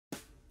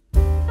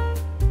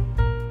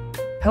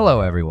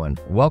Hello everyone,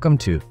 welcome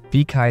to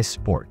Fikhai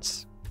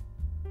Sports.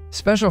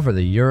 Special for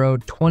the Euro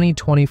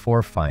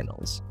 2024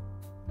 finals.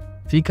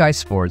 Fikhai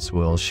Sports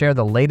will share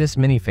the latest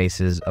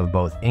minifaces of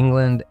both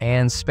England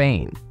and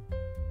Spain.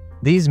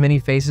 These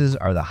minifaces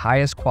are the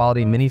highest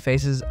quality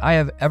minifaces I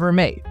have ever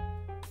made,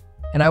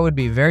 and I would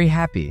be very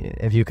happy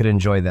if you could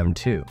enjoy them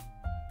too.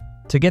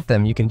 To get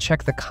them, you can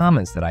check the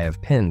comments that I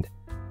have pinned,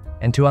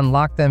 and to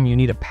unlock them you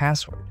need a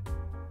password,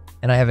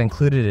 and I have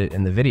included it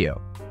in the video,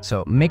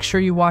 so make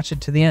sure you watch it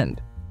to the end.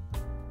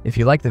 If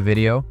you like the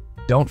video,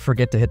 don't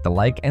forget to hit the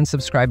like and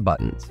subscribe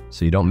buttons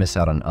so you don't miss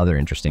out on other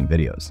interesting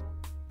videos.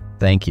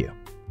 Thank you.